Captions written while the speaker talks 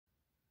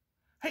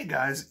Hey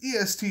guys,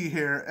 EST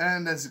here,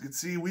 and as you can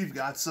see, we've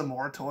got some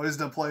more toys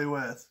to play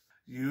with.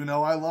 You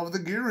know I love the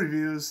gear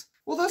reviews.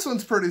 Well, this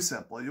one's pretty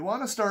simple. You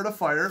want to start a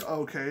fire,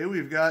 okay,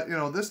 we've got,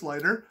 this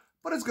lighter,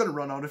 but it's going to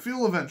run out of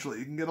fuel eventually.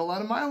 You can get a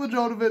lot of mileage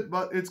out of it,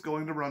 but it's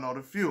going to run out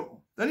of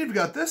fuel. Then you've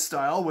got this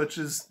style, which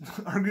is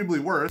arguably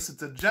worse.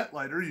 It's a jet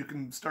lighter. You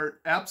can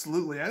start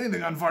absolutely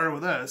anything on fire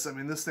with this. I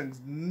mean, this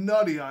thing's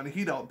nutty on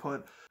heat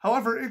output.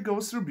 However, it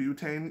goes through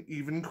butane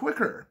even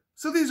quicker.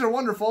 So these are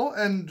wonderful,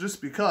 and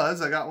just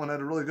because I got one at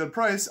a really good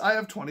price, I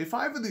have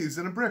 25 of these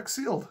in a brick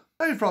sealed.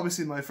 Now you've probably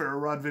seen my ferro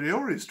rod video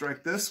where you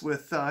strike this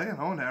with,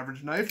 an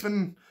average knife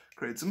and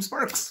create some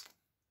sparks.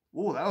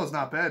 Ooh, that was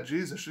not bad.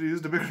 Jeez, I should have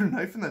used a bigger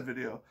knife in that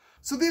video.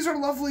 So these are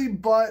lovely,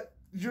 but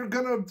you're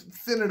gonna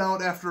thin it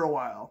out after a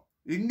while.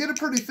 You can get a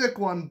pretty thick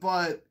one,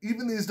 but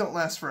even these don't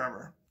last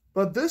forever.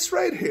 But this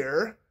right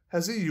here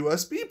has a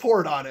USB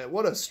port on it.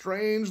 What a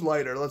strange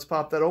lighter. Let's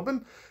pop that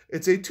open.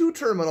 It's a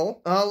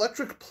 2-terminal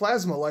electric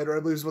plasma lighter, I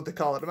believe is what they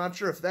call it. I'm not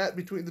sure if that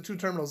between the two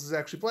terminals is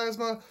actually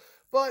plasma,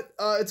 but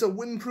it's a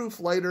windproof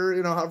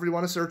lighter, however you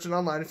want to search it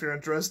online if you're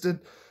interested.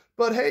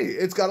 But hey,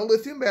 it's got a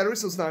lithium battery,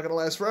 so it's not going to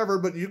last forever,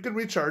 but you can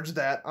recharge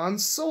that on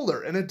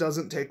solar, and it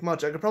doesn't take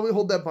much. I could probably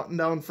hold that button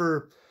down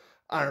for,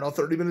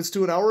 30 minutes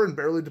to an hour and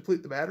barely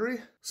deplete the battery.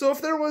 So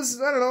if there was,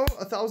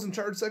 1,000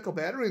 charge cycle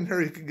battery in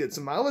here, you could get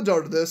some mileage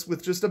out of this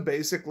with just a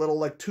basic little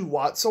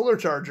 2-watt solar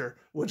charger,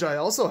 which I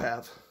also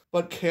have.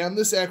 But can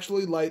this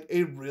actually light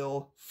a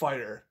real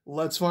fire?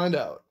 Let's find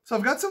out. So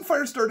I've got some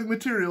fire starting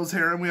materials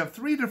here, and we have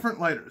 3 different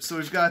lighters. So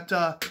we've got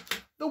the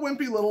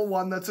wimpy little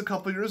one that's a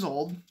couple years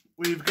old.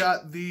 We've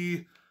got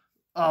the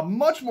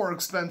much more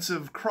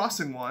expensive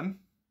crossing one.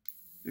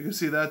 You can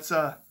see that's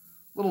a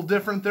little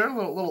different there,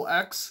 little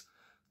X.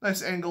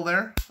 Nice angle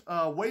there.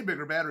 Way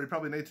bigger battery,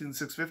 probably an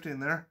 18650 in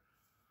there.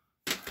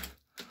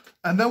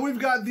 And then we've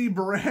got the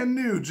brand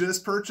new,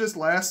 just purchased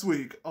last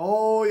week.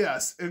 Oh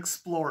yes,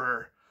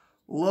 Explorer.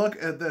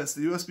 Look at this.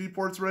 The USB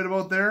port's right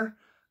about there.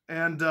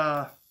 And,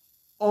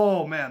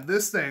 oh man,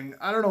 this thing,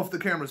 I don't know if the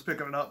camera's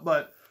picking it up,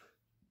 but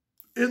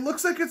it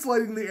looks like it's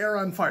lighting the air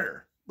on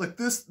fire. Like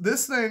this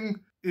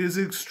thing is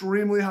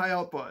extremely high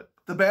output.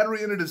 The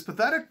battery in it is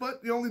pathetic, but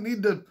you only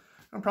need to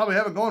probably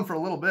have it going for a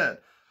little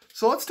bit.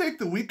 So let's take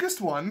the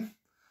weakest one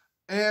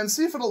and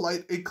see if it'll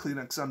light a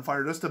Kleenex on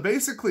fire. Just a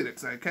basic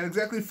Kleenex. I can't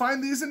exactly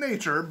find these in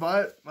nature,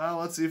 but, well,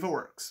 let's see if it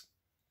works.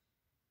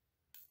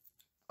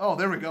 Oh,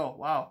 there we go.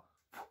 Wow.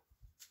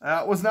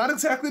 That was not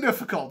exactly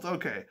difficult.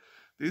 Okay.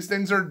 These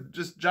things are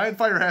just giant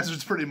fire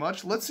hazards pretty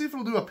much. Let's see if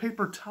it'll do a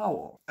paper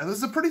towel. And this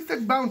is a pretty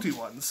thick Bounty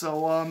one.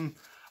 So,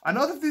 I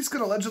know that these can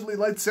allegedly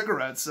light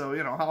cigarettes. So,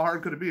 how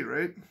hard could it be,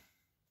 right?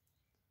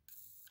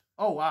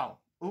 Oh, wow.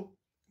 Oop.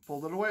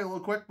 Pulled it away a little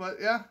quick, but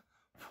yeah.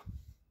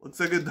 Looks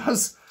like it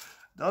does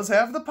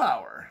have the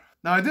power.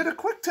 Now, I did a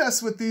quick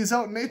test with these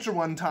out in nature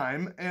one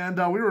time, and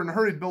we were in a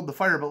hurry to build the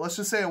fire, but let's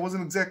just say I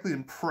wasn't exactly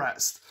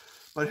impressed.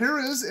 But here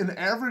is an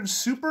average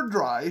super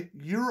dry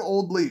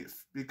year-old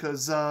leaf,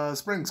 because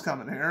spring's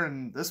coming here,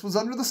 and this was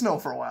under the snow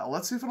for a while.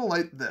 Let's see if it'll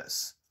light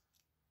this.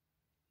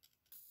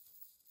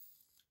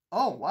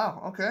 Oh,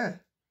 wow, okay.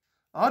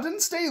 Oh, it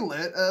didn't stay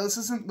lit. This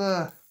isn't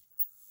the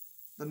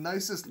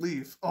nicest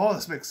leaf. Oh,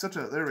 this makes such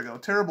a, there we go,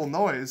 terrible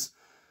noise.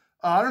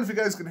 I don't know if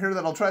you guys can hear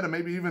that. I'll try to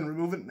maybe even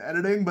remove it in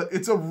editing, but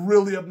it's a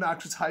really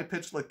obnoxious,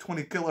 high-pitched,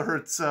 20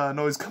 kilohertz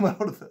noise coming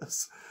out of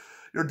this.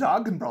 Your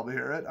dog can probably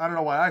hear it. I don't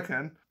know why I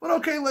can. But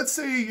okay, let's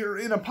say you're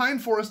in a pine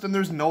forest and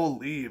there's no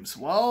leaves.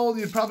 Well,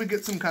 you'd probably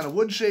get some kind of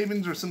wood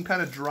shavings or some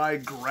kind of dry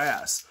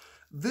grass.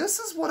 This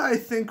is what I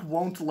think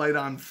won't light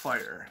on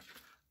fire.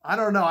 I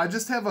don't know. I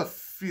just have a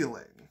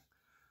feeling.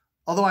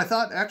 Although I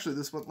thought, actually,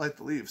 this wouldn't light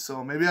the leaves.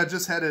 So maybe I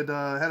just had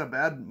a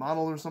bad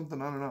model or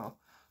something. I don't know.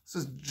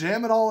 Let's just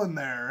jam it all in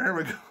there. Here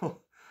we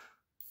go.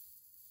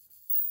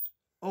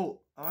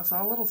 Oh, I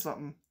saw a little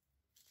something.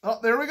 Oh,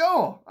 there we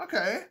go.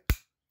 Okay.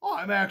 Oh,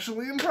 I'm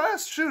actually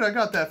impressed. Shoot, I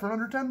got that for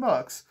under 10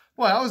 bucks.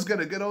 Boy, I was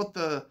gonna get out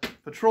the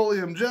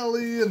petroleum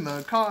jelly and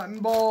the cotton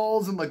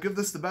balls and give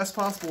this the best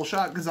possible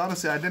shot, because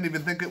honestly, I didn't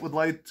even think it would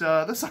light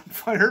this on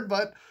fire,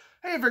 but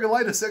hey, if I could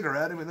light a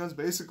cigarette, I mean, that's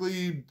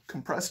basically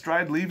compressed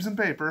dried leaves and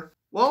paper.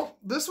 Well,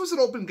 this was an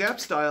open gap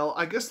style.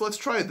 I guess let's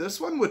try this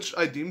one, which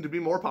I deem to be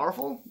more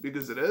powerful,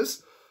 because it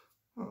is.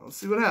 Well, let's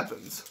see what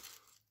happens.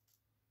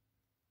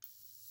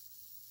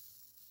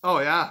 Oh,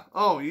 yeah.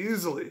 Oh,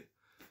 easily.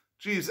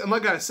 Jeez, and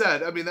like I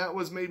said, I mean, that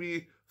was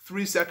maybe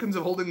 3 seconds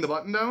of holding the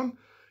button down.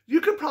 You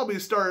could probably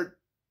start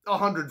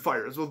 100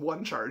 fires with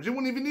one charge. You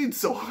wouldn't even need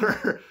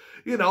solar.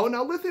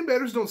 Now lithium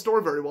batteries don't store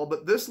very well,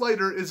 but this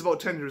lighter is about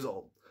 10 years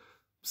old.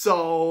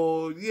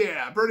 So,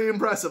 yeah, pretty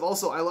impressive.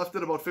 Also, I left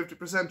it about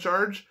 50%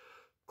 charge.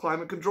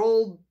 Climate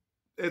controlled,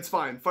 it's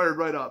fine. Fired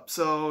right up.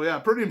 So, yeah,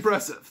 pretty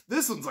impressive.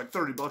 This one's like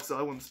 30 bucks, so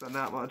I wouldn't spend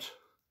that much.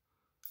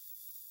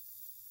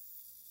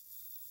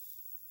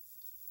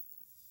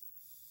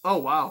 Oh,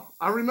 wow.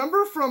 I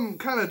remember from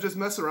kind of just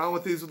messing around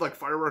with these with like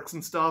fireworks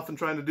and stuff and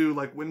trying to do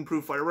like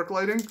windproof firework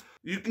lighting.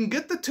 You can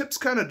get the tips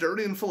kind of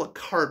dirty and full of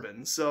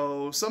carbon.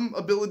 So some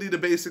ability to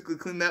basically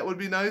clean that would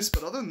be nice.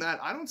 But other than that,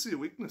 I don't see a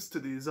weakness to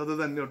these other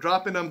than,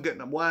 dropping them, getting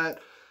them wet.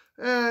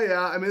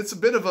 Yeah, I mean, it's a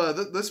bit of a,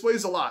 this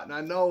weighs a lot. And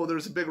I know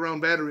there's a big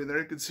round battery in there.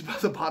 You can see by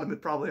the bottom,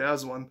 it probably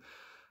has one.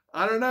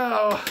 I don't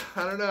know.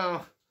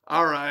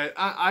 All right,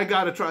 I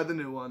gotta try the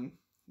new one.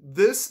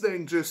 This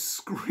thing just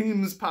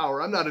screams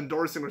power. I'm not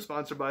endorsing or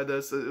sponsored by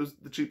this. It was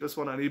the cheapest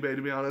one on eBay,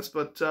 to be honest.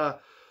 But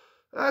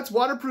it's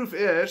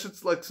waterproof-ish.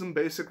 It's like some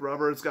basic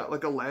rubber. It's got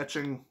like a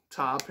latching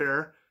top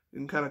here. You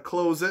can kind of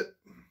close it.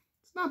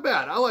 It's not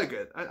bad. I like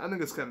it. I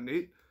think it's kind of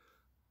neat.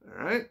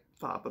 All right,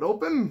 pop it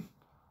open.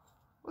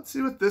 Let's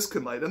see what this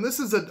can light. And this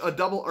is a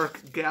double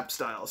arc gap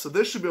style. So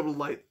this should be able to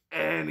light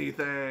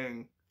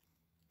anything.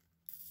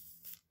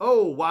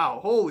 Oh,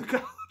 wow. Holy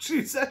cow.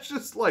 Jeez, that's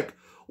just like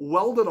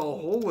welded a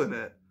hole in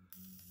it.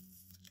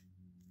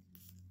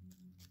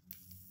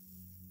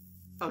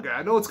 Okay,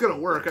 I know it's going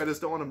to work. I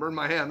just don't want to burn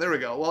my hand. There we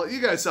go. Well,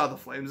 you guys saw the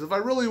flames. If I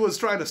really was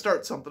trying to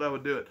start something, I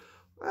would do it.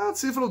 Well,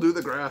 let's see if it'll do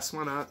the grass.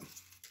 Why not?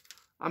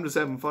 I'm just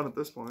having fun at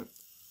this point.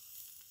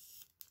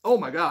 Oh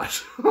my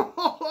gosh.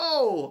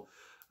 Oh,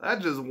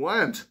 that just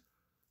went.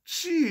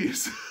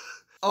 Jeez.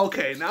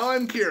 Okay, now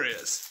I'm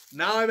curious.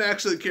 Now I'm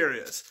actually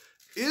curious.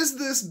 Is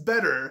this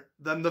better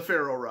than the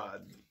ferro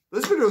rod?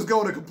 This video is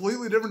going a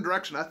completely different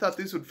direction. I thought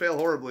these would fail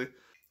horribly.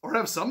 Or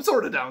have some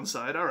sort of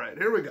downside. All right,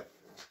 here we go.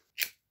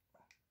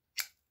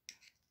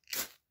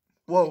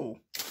 Whoa.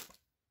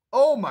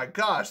 Oh my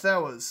gosh,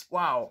 that was,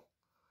 wow.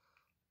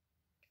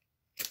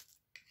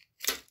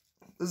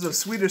 This is a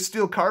Swedish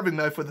steel carving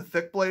knife with a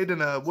thick blade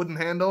and a wooden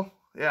handle.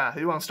 Yeah,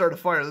 you want to start a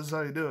fire, this is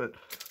how you do it.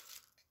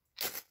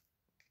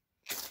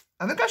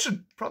 I think I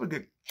should probably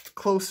get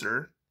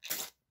closer.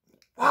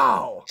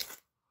 Wow.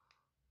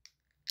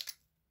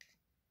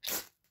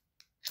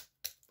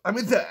 I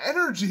mean, the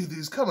energy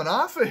these coming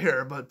off of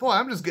here, but boy,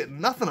 I'm just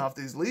getting nothing off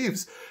these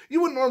leaves. You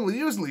wouldn't normally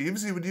use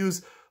leaves. You would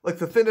use like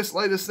the thinnest,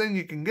 lightest thing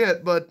you can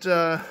get, but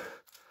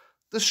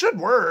this should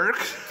work.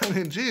 I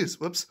mean, geez,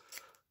 whoops.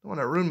 Don't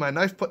want to ruin my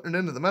knife putting it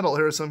into the metal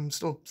here, so I'm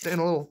still staying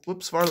a little,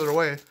 whoops, farther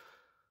away.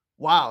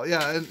 Wow,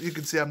 yeah, you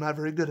can see I'm not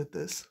very good at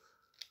this.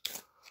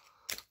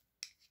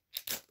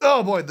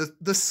 Oh boy,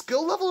 the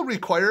skill level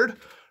required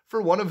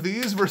for one of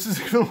these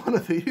versus even one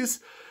of these,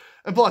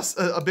 and plus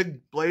a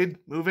big blade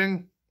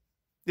moving.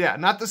 Yeah,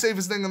 not the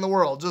safest thing in the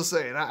world, just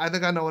saying. I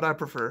think I know what I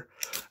prefer.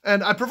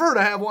 And I prefer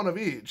to have one of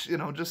each,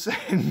 just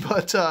saying.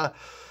 But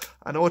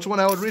I know which one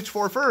I would reach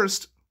for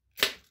first.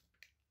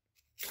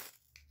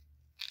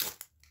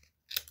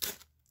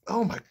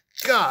 Oh my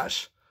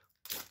gosh.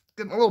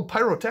 Getting a little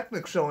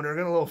pyrotechnic showing here,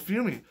 getting a little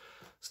fumey.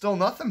 Still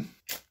nothing.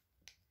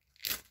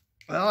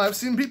 Well, I've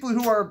seen people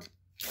who are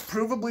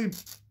provably,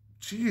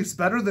 geez,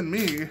 better than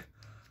me.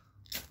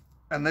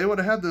 And they would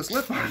have had this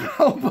lit by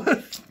now,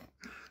 but...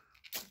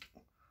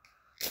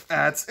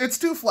 It's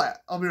too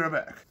flat. I'll be right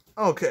back.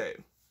 Okay,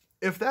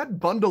 if that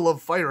bundle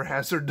of fire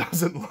hazard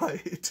doesn't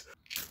light.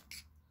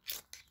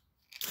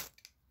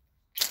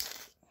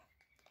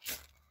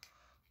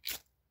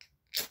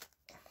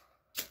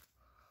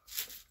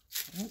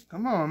 Oh,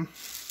 come on.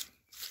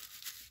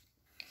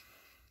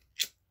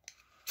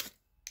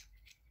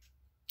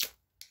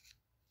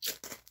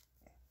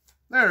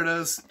 There it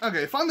is.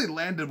 Okay, finally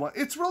landed one.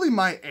 It's really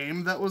my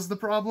aim that was the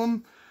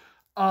problem.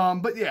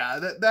 But yeah,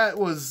 that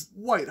was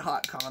white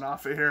hot coming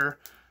off of here.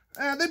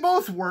 And they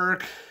both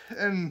work.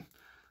 And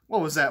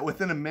what was that?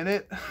 Within a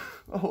minute?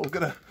 Oh,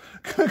 gonna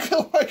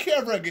kill my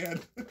camera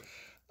again.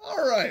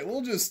 All right,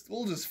 we'll just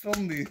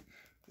film the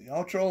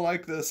outro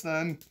like this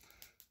then.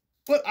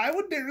 But I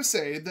would dare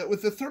say that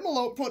with the thermal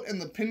output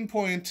and the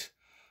pinpoint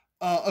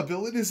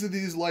abilities of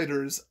these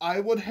lighters, I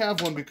would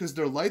have one because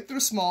they're light, they're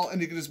small,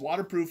 and you can just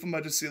waterproof them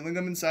by just sealing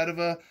them inside of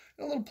a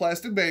little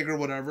plastic bag or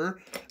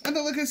whatever. And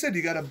then, like I said,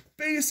 you got a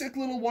basic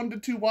little 1 to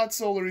 2 watt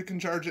solar. You can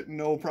charge it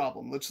no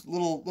problem. It's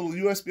little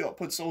USB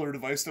output solar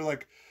device. They're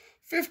like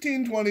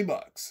 15, 20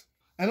 bucks.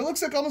 And it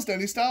looks like almost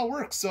any style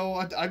works. So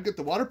I'd get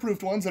the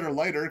waterproofed ones that are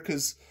lighter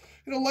because,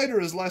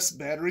 lighter is less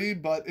battery,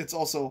 but it's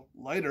also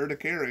lighter to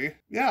carry.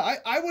 Yeah,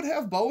 I would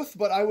have both,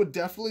 but I would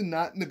definitely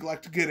not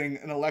neglect getting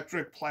an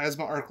electric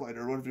plasma arc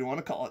lighter, whatever you want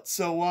to call it.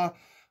 So,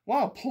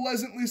 wow,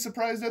 pleasantly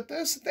surprised at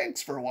this.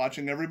 Thanks for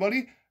watching,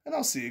 everybody, and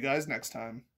I'll see you guys next time.